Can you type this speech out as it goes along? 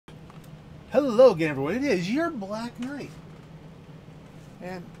Hello again, everyone. It is your Black Knight.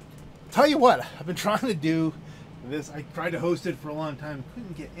 And tell you what, I've been trying to do this. I tried to host it for a long time.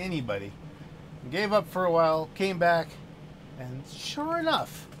 Couldn't get anybody. Gave up for a while, came back, and sure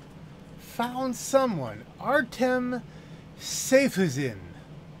enough, found someone. Artem Safuzin.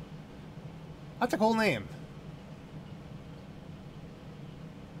 That's a cool name.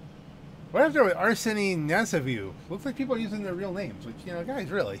 Right after with Arseny Nasavu. Looks like people are using their real names, which, you know, guys,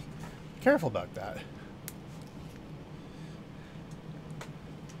 really careful about that.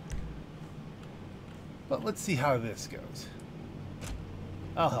 But let's see how this goes.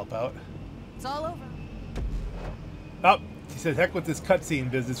 I'll help out. It's all over. Oh, he said, heck with this cutscene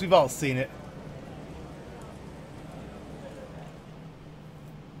business. We've all seen it.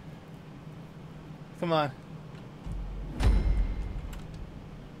 Come on.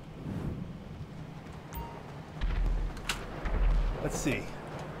 Let's see.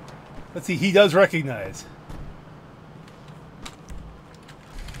 Let's see, he does recognize.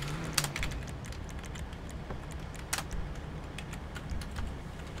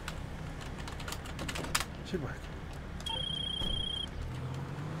 Should work.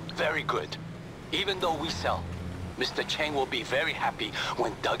 Very good. Even though we sell, Mr. Chang will be very happy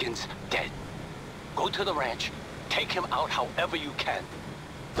when Duggan's dead. Go to the ranch, take him out however you can.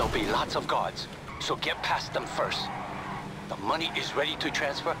 There'll be lots of guards, so get past them first. The money is ready to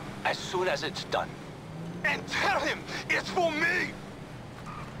transfer as soon as it's done. And tell him it's for me!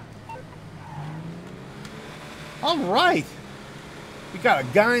 All right. We got a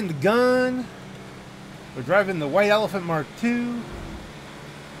guy in the gun. We're driving the White Elephant Mark II.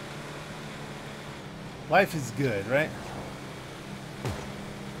 Life is good, right?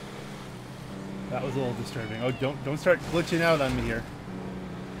 That was a little disturbing. Oh, don't start glitching out on me here.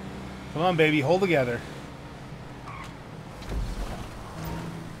 Come on, baby, hold together.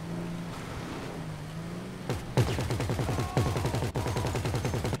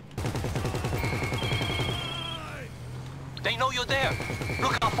 They know you're there.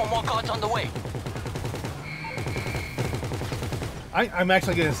 Look out for more guards on the way. I'm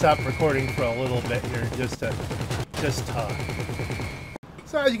actually going to stop recording for a little bit here, just to talk.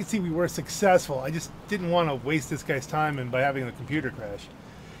 So as you can see, we were successful. I just didn't want to waste this guy's time and by having the computer crash.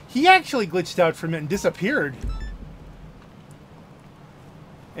 He actually glitched out for a minute and disappeared.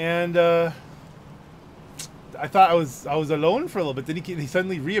 And I thought I was alone for a little bit. Then he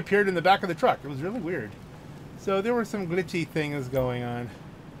suddenly reappeared in the back of the truck. It was really weird. So there were some glitchy things going on.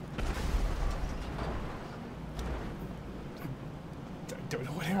 I don't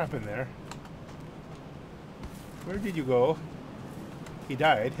know what happened there. Where did you go? He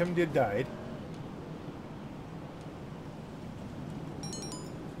died. Him did died.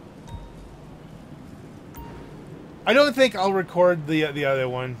 I don't think I'll record the other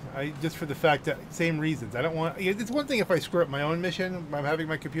one. Just for the fact that same reasons. I don't want. It's one thing if I screw up my own mission. I'm having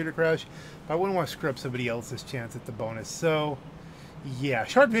my computer crash. But I wouldn't want to screw up somebody else's chance at the bonus. So, yeah,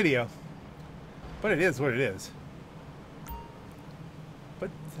 short video. But it is what it is. But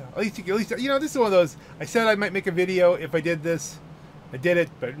at least you know, this is one of those. I said I might make a video if I did this. I did it,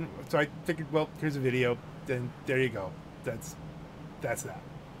 but so I figured, well, here's a video. Then there you go. That's that.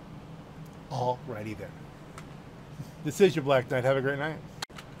 Alrighty then. This is your Black Knight. Have a great night.